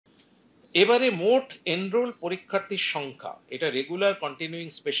এবারে মোট এনরোল পরীক্ষার্থীর সংখ্যা, এটা রেগুলার কন্টিনিউইং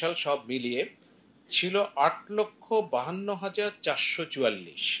স্পেশাল সব মিলিয়ে ছিল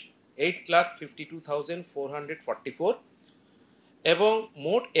 8,52,444, 8,52,444, এবং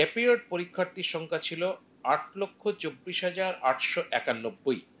মোট অ্যাপিয়ার্ড পরীক্ষার্থীর সংখ্যা ছিল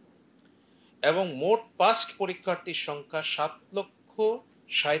 8,24,891, এবং মোট পাস্ট পরীক্ষার্থীর সংখ্যা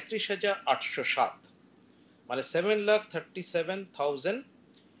 7,37,807, মানে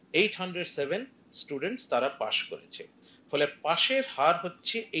 7,37,807 স্টুডেন্টস তারা পাশ করেছে। ফলে পাশের হার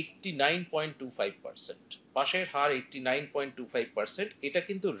হচ্ছে 89.25%। পাশের হার 89.25%। এটা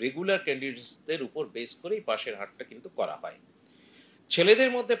কিন্তু রেগুলার ক্যান্ডিডেটসদের উপর বেস করেই পাশের হারটা কিন্তু করা হয়। ছেলেদের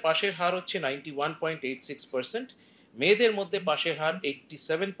মধ্যে পাশের হার হচ্ছে 91.86%, মেয়েদের মধ্যে পাশের হার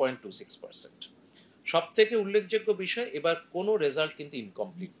 87.26%। সব থেকে উল্লেখযোগ্য বিষয়, এবার কোনো রেজাল্ট কিন্তু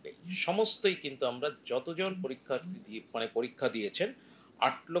ইনকমপ্লিট নেই, সমস্তই কিন্তু আমরা যতজন পরীক্ষার্থী দিয়ে পরীক্ষা দিয়েছেন,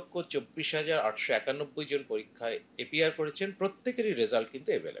 8,24,891 জন পরীক্ষায় এপিয়ার করেছেন, প্রত্যেকেরই রেজাল্ট কিন্তু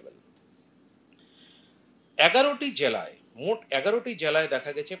অ্যাভেলেবেল। 11টি জেলায়, মোট 11টি জেলায়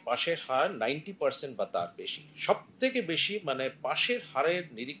দেখা গেছে পাশের হার 90% বা তার বেশি। সব থেকে বেশি মানে পাশের হারের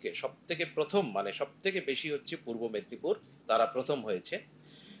নিরিখে সব থেকে প্রথম, মানে সব থেকে বেশি হচ্ছে পূর্ব মেদিনীপুর, তারা প্রথম হয়েছে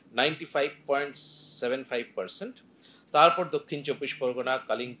 95.75%। তারপর দক্ষিণ চব্বিশ পরগনা,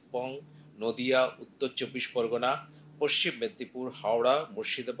 কালিম্পং, নদিয়া, উত্তর চব্বিশ পরগনা, পশ্চিম মেদিনীপুর, হাওড়া,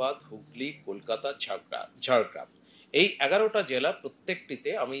 মুর্শিদাবাদ, হুগলি, কলকাতা, ঝাড়গ্রাম। এই 11টা জেলা প্রত্যেকটিতে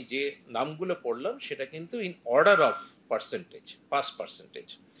আমি যে নামগুলো পড়লাম সেটা কিন্তু in order of percentage, pass percentage.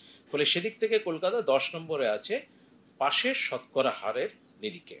 ফলে সেদিক থেকে কলকাতা 10 নম্বরে আছে পাশের শতকরা হারের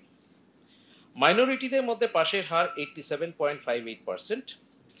নিরিখে। মাইনরিটিদের মধ্যে পাশের হার 87.58%।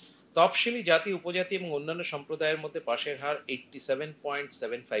 তফসিলি জাতি, উপজাতি এবং অন্যান্য সম্প্রদায়ের মধ্যে পাশের হার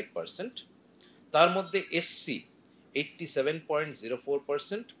 87.75%। তার মধ্যে এসসি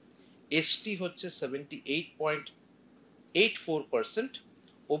 87.04%, এসটি হচ্ছে 78.84%,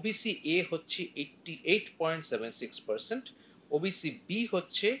 ওবিসি এ হচ্ছে 88.76%, ওবিসি বি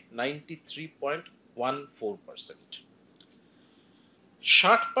হচ্ছে 93.14%।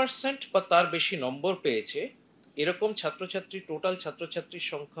 60% বা তার বেশি নম্বর পেয়েছে এরকম ছাত্রছাত্রী, টোটাল ছাত্রছাত্রীর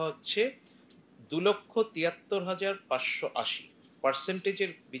সংখ্যা হচ্ছে 2,73,580,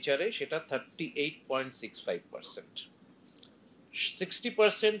 পার্সেন্টেজের বিচারে সেটা 38.65%।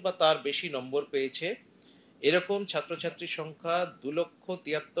 60% বা তার বেশি নম্বর পেয়েছে এরকম ছাত্রছাত্রীর সংখ্যা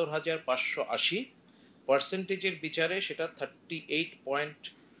 2,73,580, পার্সেন্টেজের বিচারে সেটা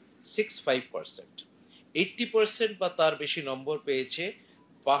 38.65%। 80% বা তার বেশি নম্বর পেয়েছে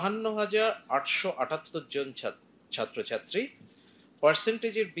 52,878 জন ছাত্রছাত্রী,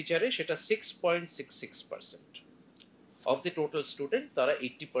 পার্সেন্টেজের বিচারে সেটা 6.66%। অফ দি টোটাল স্টুডেন্ট তারা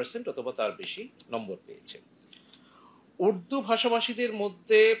 80% অথবা তার বেশি নম্বর পেয়েছে। উর্দু ভাষাভাষীদের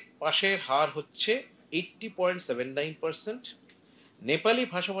মধ্যে পাশের হার হচ্ছে 80.79%, নেপালি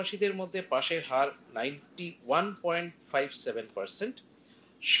ভাষাভাষীদের মধ্যে পাশের হার 91.57%,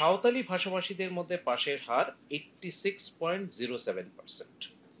 সাঁওতালি ভাষাভাষীদের মধ্যে পাশের হার 86.07%।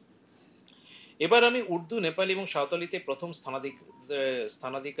 এবার আমি উর্দু, নেপালি এবং সাঁওতালিতে প্রথম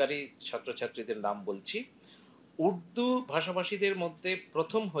স্থানাধিকারী ছাত্রছাত্রীদের নাম বলছি। উর্দু ভাষাভাষীদের মধ্যে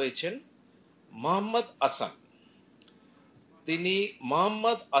প্রথম হয়েছেন মোহাম্মদ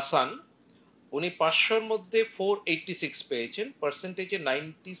আসান। উনি 500-র মধ্যে 486 পেয়েছেন, পার্সেন্টেজে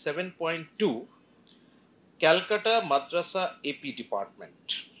 97.2, ক্যালকাটা মাদ্রাসা এপি ডিপার্টমেন্ট,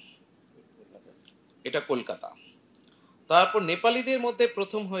 এটা কলকাতা। তারপর নেপালিদের মধ্যে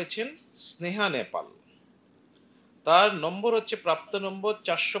প্রথম হয়েছেন স্নেহা নেপাল, তার নম্বর হচ্ছে প্রাপ্ত নম্বর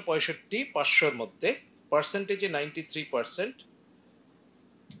 465 500-র মধ্যে, পার্সেন্টেজে 93%,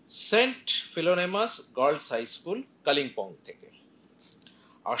 Saint ফিলোনেমাস girls high school, Kalimpong থেকে।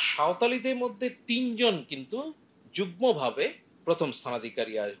 আর সাঁওতালিদের মধ্যে 3 জন কিন্তু যুগ্মভাবে প্রথম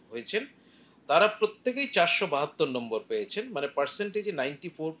স্থানাধিকারী হয়েছেন, তারা প্রত্যেকেই 472 নম্বর পেয়েছেন, মানে পার্সেন্টেজে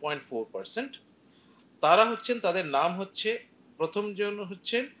 94.4%। তারা হচ্ছেন, তাদের নাম হচ্ছে, প্রথম জন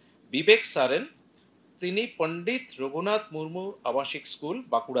হচ্ছেন বিবেক সারেন, তিনি পণ্ডিত রঘুনাথ মুর্মু আবাসিক স্কুল,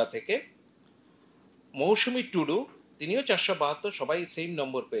 বাঁকুড়া থেকে। মৌসুমী টুডু, তিনিও 472, সবাই সেম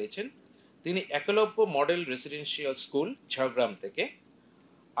নম্বর পেয়েছেন, তিনি Eklavya model residential school, Jhargram থেকে।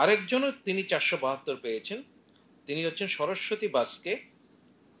 আরেকজনও তিনি 472 পেয়েছেন, তিনি হচ্ছেন সরস্বতী বাস্কে,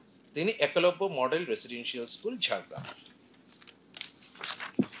 তিনি Eklavya model residential school, Jhargram.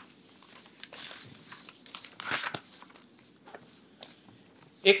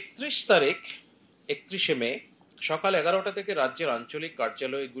 তারিখ 31শে মে সকাল 11টা থেকে রাজ্যের আঞ্চলিক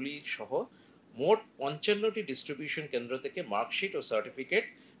কার্যালয়গুলি সহ মোট 55টি ডিস্ট্রিবিউশন কেন্দ্র থেকে মার্কশিট ও সার্টিফিকেট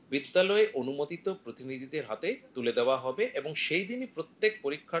বিদ্যালয়ে অনুমোদিত প্রতিনিধিদের হাতে তুলে দেওয়া হবে এবং সেই দিনই প্রত্যেক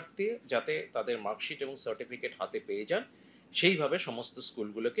পরীক্ষার্থী যাতে তাদের মার্কশিট এবং সার্টিফিকেট হাতে পেয়ে যান সেইভাবে সমস্ত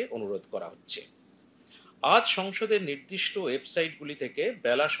স্কুলগুলোকে অনুরোধ করা হচ্ছে। আজ সংসদের নির্দিষ্ট ওয়েবসাইটগুলি থেকে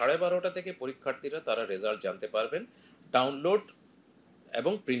বেলা 12:30 থেকে পরীক্ষার্থীরা তারা রেজাল্ট জানতে পারবেন, ডাউনলোড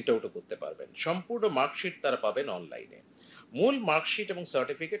এবং প্রিন্ট আউটও করতে পারবেন। সম্পূর্ণ মার্কশিট তারা পাবেন অনলাইনে। মূল মার্কশিট এবং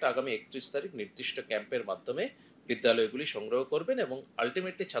সার্টিফিকেট আগামী 31 তারিখ নির্দিষ্ট ক্যাম্পের মাধ্যমে বিদ্যালয়গুলি সংগ্রহ করবেন এবং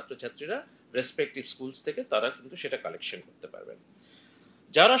আলটিমেটলি ছাত্রছাত্রীরা রেসপেক্টিভ স্কুলস থেকে তারা কিন্তু সেটা কালেকশন করতে পারবেন।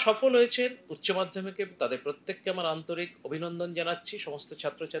 যারা সফল হয়েছেন উচ্চ মাধ্যমিকে তাদের প্রত্যেককে আমার আন্তরিক অভিনন্দন জানাচ্ছি। সমস্ত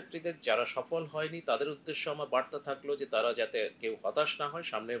ছাত্রছাত্রীদের যারা সফল হয়নি তাদের উদ্দেশ্যে আমার বার্তা থাকলো যে তারা যাতে কেউ হতাশ না হয়,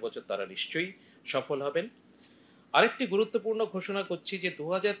 সামনের বছর তারা নিশ্চয়ই সফল হবেন। আরেকটি গুরুত্বপূর্ণ ঘোষণা করছি যে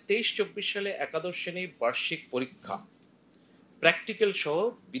 2023-24 সালে একাদশ শ্রেণীর বার্ষিক পরীক্ষা প্র্যাকটিক্যাল সহ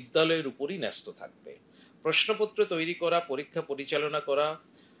বিদ্যালয়ের উপরই ন্যস্ত থাকবে। প্রশ্নপত্র তৈরি করা, পরীক্ষা পরিচালনা করা,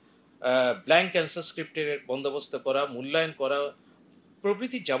 ব্ল্যাঙ্ক অ্যান্সার স্ক্রিপ্টের বন্দোবস্ত করা, মূল্যায়ন করা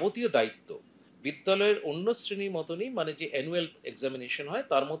প্রভৃতি যাবতীয় দায়িত্ব বিদ্যালয়ের অন্য শ্রেণীর মতনই, মানে যে অ্যানুয়াল এক্সামিনেশন হয়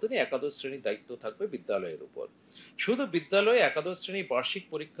তার মতনই একাদশ শ্রেণীর দায়িত্ব থাকবে বিদ্যালয়ের উপর। শুধু বিদ্যালয়ে একাদশ শ্রেণীর বার্ষিক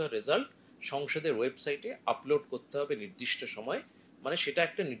পরীক্ষার রেজাল্ট সংসদের ওয়েবসাইটে আপলোড করতে হবে নির্দিষ্ট সময়, মানে সেটা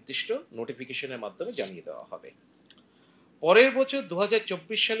একটা নির্দিষ্ট নোটিফিকেশনের মাধ্যমে জানিয়ে দেওয়া হবে। পরের বছর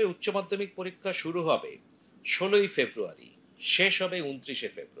 2024 সালে উচ্চ মাধ্যমিক পরীক্ষা শুরু হবে 16ই ফেব্রুয়ারি, শেষ হবে 29শে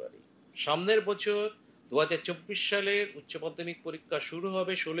ফেব্রুয়ারি। সামনের বছর 2024 সালের উচ্চ মাধ্যমিক পরীক্ষা শুরু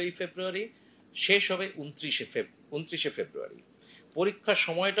হবে 16ই ফেব্রুয়ারি, শেষ হবে 29শে ফেব্রুয়ারি। পরীক্ষার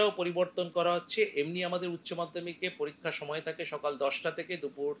সময়টাও পরিবর্তন করা হচ্ছে। এমনি আমাদের উচ্চ মাধ্যমিকে পরীক্ষার সময় থাকে সকাল 10টা থেকে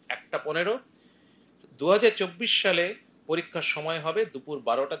দুপুর 1টা 15। 2024 সালে পরীক্ষার সময় হবে দুপুর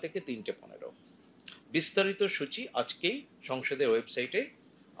 12টা থেকে 3টে 15। বিস্তারিত সূচি আজকেই সংসদের ওয়েবসাইটে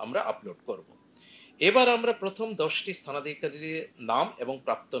আমরা আপলোড করব। এবার আমরা প্রথম 10টি স্থানাধিকারীর নাম এবং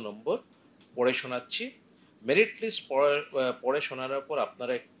প্রাপ্ত নম্বর পড়ে শোনাচ্ছি। মেরিট লিস্ট পড়ে শোনানোর পর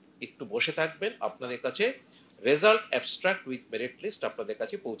আপনারা একটু বসে থাকবেন, আপনাদের কাছে result abstract with merit list আপনাদের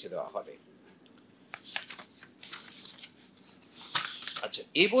কাছে পৌঁছে দেওয়া হবে। আচ্ছা,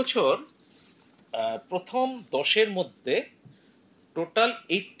 এবছর প্রথম 10-এর মধ্যে টোটাল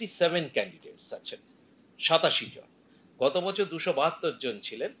 87 ক্যান্ডিডেটস আছেন, 87 জন। গত বছর 272 জন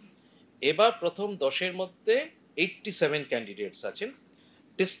ছিলেন। এবার প্রথম 10-এর মধ্যে 87 ক্যান্ডিডেটস আছেন।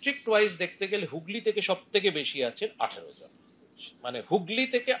 ডিস্ট্রিক্ট ওয়াইজ দেখতে গেলে হুগলি থেকে সব থেকে বেশি আছেন 18 জন, মানে হুগলি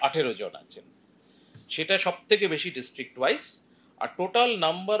থেকে 18 জন আছেন, সেটা সব থেকে বেশি district wise. R total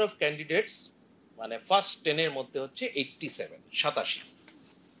number of candidates মানে ফার্স্ট 10-এর মধ্যে হচ্ছে 87।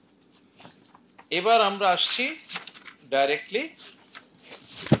 এবার আমরা আসছি ডাইরেক্টলি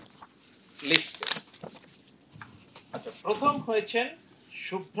লিস্টে। আচ্ছা, প্রথম হয়েছেন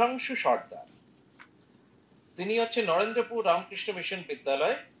শুভ্রাংশু সর্দার। তিনি হচ্ছে নরেন্দ্রপুর রামকৃষ্ণ মিশন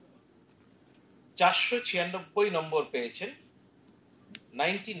বিদ্যালয়, 496 নম্বর পেয়েছেন,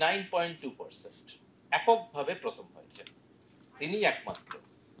 99.2%। এককভাবে প্রথম হয়েছেন, তিনি একমাত্র।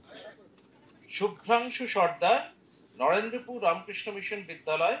 শুভ্রাংশু সর্দার, নরেন্দ্রপুর রামকৃষ্ণ মিশন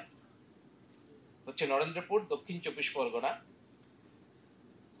বিদ্যালয়, হচ্ছে নরেন্দ্রপুর, দক্ষিণ 24 পরগনা।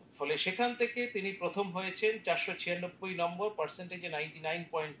 ফলে সেখান থেকে তিনি প্রথম হয়েছেন 496 নম্বর, পার্সেন্টেজে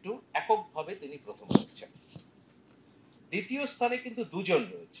 99.2, এককভাবে তিনি প্রথম হয়েছেন। দ্বিতীয় স্থানে কিন্তু দুজন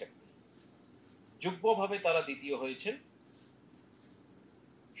রয়েছেন, যুগ্মভাবে তারা দ্বিতীয় হয়েছেন।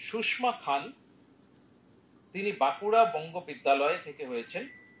 সুষমা খান, তিনি বাঁকুড়া বঙ্গ বিদ্যালয় থেকে হয়েছেন,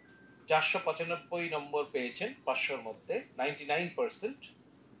 495 নম্বর পেয়েছেন 500-র মধ্যে, 99%,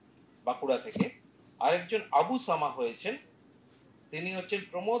 বাঁকুড়া থেকে। আরেকজন আবু সামা হয়েছেন, তিনি হচ্ছেন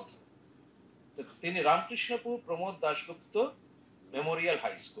তিনি Ramkrishnapur Pramod Dasgupta Memorial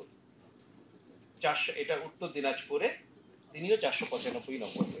high school, 400, এটা উত্তর দিনাজপুরে, তিনিও 495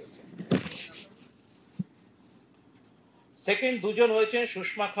 নম্বর পেয়েছেন। সেকেন্ড দুজন হয়েছেন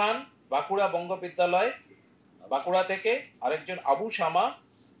সুষমা খান, বাঁকুড়া বঙ্গ বিদ্যালয়, বাঁকুড়া থেকে। আরেকজন আবু শামা,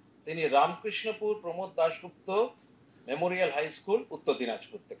 তিনি Ramkrishnapur Pramod Dasgupta Memorial high school, উত্তর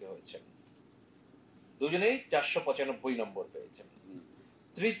দিনাজপুর থেকে হয়েছেন। দুজনেই 495 নম্বর পেয়েছেন।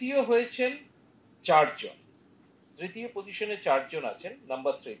 তৃতীয় হয়েছেন 4 জন, তৃতীয় পজিশনে 4 জন আছেন।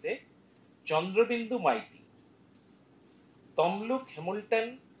 Number 3-তে Chandrabindu Maiti, Tamluk Hamilton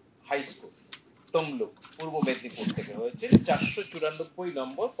high school, Tamluk, পূর্ব মেদিনীপুর থেকে হয়েছে, 494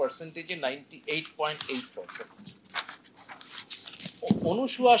 নম্বর, পার্সেন্টেজে 98.8%।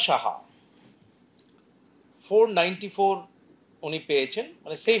 অনুসুয়া সাহা, 494 উনি পেয়েছেন,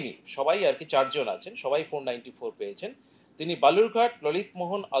 মানে সেমই, সবাই আর কি 4 জন আছেন, সবাই 494 পেয়েছেন। তিনি বালুরঘাট ললিত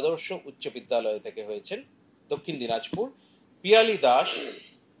মোহন আদর্শ উচ্চ বিদ্যালয় থেকে হয়েছেন, দক্ষিণ দিনাজপুর। পিয়ালি দাস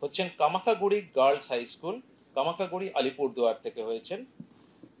হচ্ছেন Kamakhaguri girls high school, Kamakhaguri Alipurduar থেকে হয়েছেন,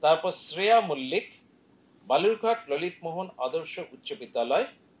 তারপর শ্রেয়া মল্লিক, বালুরঘাট ললিত মোহন আদর্শ উচ্চ বিদ্যালয়,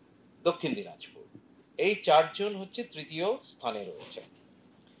 দক্ষিণ দিনাজপুর। এই চারজন হচ্ছে তৃতীয় স্থানে রয়েছে।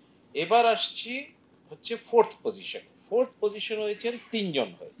 এবার আসছি হচ্ছে ফোর্থ পজিশন। ফোর্থ পজিশন হয়েছেন তিনজন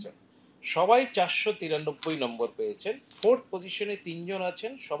হয়েছেন, সবাই 493 নম্বর পেয়েছেন। ফোর্থ পজিশনে তিনজন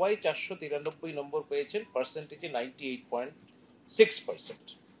আছেন, সবাই 493 নম্বর পেয়েছেন, পার্সেন্টেজে 98.6%।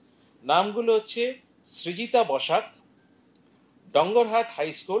 নামগুলো হচ্ছে সৃজিতা বসাক, ডঙ্গরহাট হাই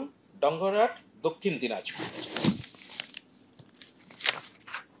স্কুল, ডঙ্গরহাট, দক্ষিণ দিনাজপুর।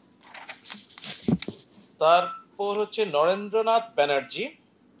 তারপর হচ্ছে নরেন্দ্রনাথ ব্যানার্জি,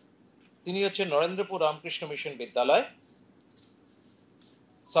 তিনি হচ্ছে নরেন্দ্রপুর রামকৃষ্ণ মিশন বিদ্যালয়,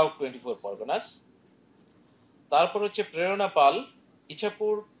 সাউথ 24 পরগনাস। তারপর হচ্ছে প্রেরণা পাল,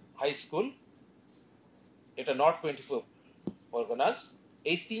 ইছাপুর হাই স্কুল, এটা নর্থ 24 পরগনাস।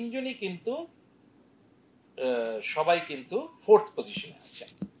 এই তিনজনই কিন্তু সবাই কিন্তু ফোর্থ পজিশনে আছেন।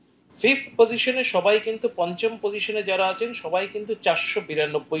 ফিফথ পজিশনে সবাই কিন্তু, পঞ্চম পজিশনে যারা আছেন সবাই কিন্তু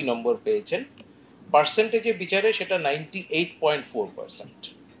 492 নম্বর পেয়েছেন, পার্সেন্টেজে বিচারে সেটা 98.4%।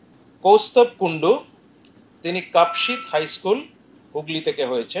 কৌস্তব কুন্ডু, তিনি কাপশিত হাই স্কুল, হুগলি থেকে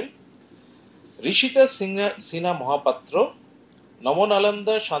হয়েছেন। ঋষিতা সিনহা মহাপাত্র,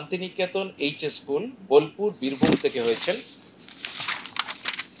 নমনালন্দা শান্তিনিকেতন এইচ স্কুল, বোলপুর, বীরভূম থেকে হয়েছেন।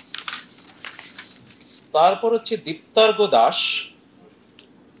 তারপর হচ্ছে দীপ্তার্ঘ দাস,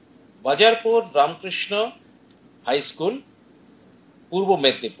 বাজারপুর রামকৃষ্ণ হাই স্কুল, পূর্ব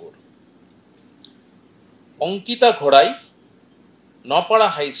মেদিনীপুর। অঙ্কিতা ঘোড়াই, নপাড়া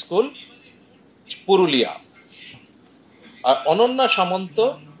হাই স্কুল, পুরুলিয়া। আর অনন্যা সামন্ত,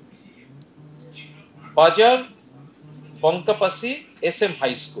 বাজার বঙ্কাপাসি এস এম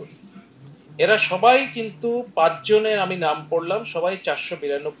হাই স্কুল। এরা সবাই কিন্তু, পাঁচজনের আমি নাম পড়লাম, সবাই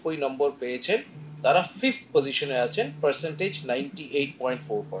 492 নম্বর পেয়েছেন, তারা ফিফথ পজিশনে আছেন, পার্সেন্টেজ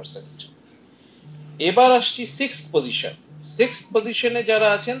 98.4%। এবার আসছি সিক্সথ পজিশন। সিক্সথ পজিশনে যারা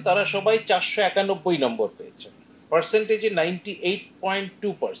আছেন তারা সবাই 491 নম্বর পেয়েছেন, পার্সেন্টেজে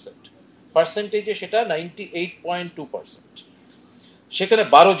 98.2%। পার্সেন্টেজে সেটা 98.2%। সেখানে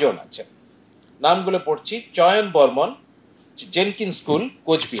 12 জন আছেন। নামগুলো পড়ছি: চয়ন বর্মন, জেনকিন স্কুল,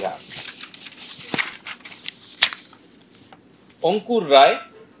 কোচবিহার। অঙ্কুর রায়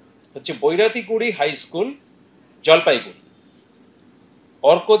হচ্ছে বৈরাতিগুড়ি হাই স্কুল, জলপাইগুড়ি।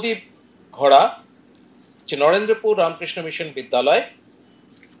 অর্কদীপ ঘোড়া হচ্ছে নরেন্দ্রপুর রামকৃষ্ণ মিশন বিদ্যালয়,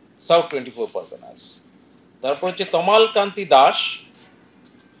 সাউথ 24 পরগনাস। তারপর হচ্ছে তমাল কান্তি Das,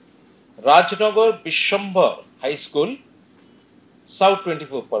 Rajnagar Bishwambhar high school, south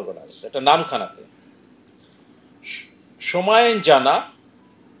 24 Parganas, এটা নামখানাতে। সোমায়ন জানা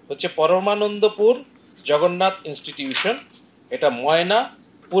হচ্ছে পরমানন্দপুর জগন্নাথ ইনস্টিটিউশন, এটা ময়না,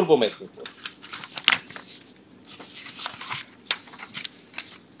 পূর্ব মেদিনীপুর।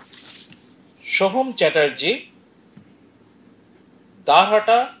 সোহম চ্যাটার্জি,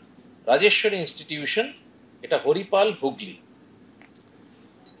 দারহাটা রাজেশ্বরী ইনস্টিটিউশন, এটা Haripal, Hooghly.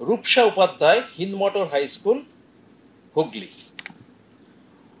 Rupsa Upadhyay, Hindmotor high school, Hooghly.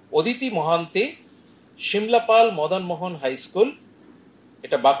 Aditi Mohanty, Simlapal Madanmohan high school,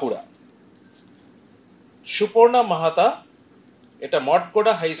 এটা বাঁকুড়া। সুপর্ণা মাহাতা, এটা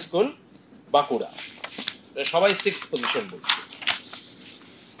মঠগোড়া হাই স্কুল, বাঁকুড়া। সবাই সিক্সথ পজিশন বলছে।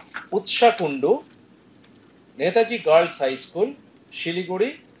 উৎসা Kundu, Netaji girls high school, Siliguri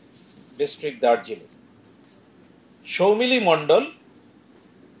district, Darjeeling. Soumili Mondal,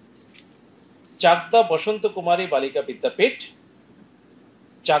 Chakdah বসন্ত কুমারী বালিকা বিদ্যাপীঠ,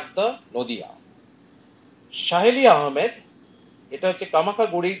 চাকদা, নদিয়া। সাহেলি আহমেদ, এটা হচ্ছে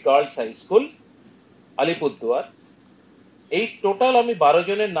Kamakhaguri girls high school, Alipurduar. এই টোটাল আমি 12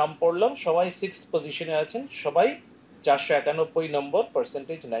 জনের নাম পড়লাম, সবাই সিক্সথ পজিশনে আছেন, সবাই 491 নম্বর,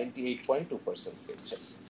 পার্সেন্টেজ 98.2% পেয়েছেন।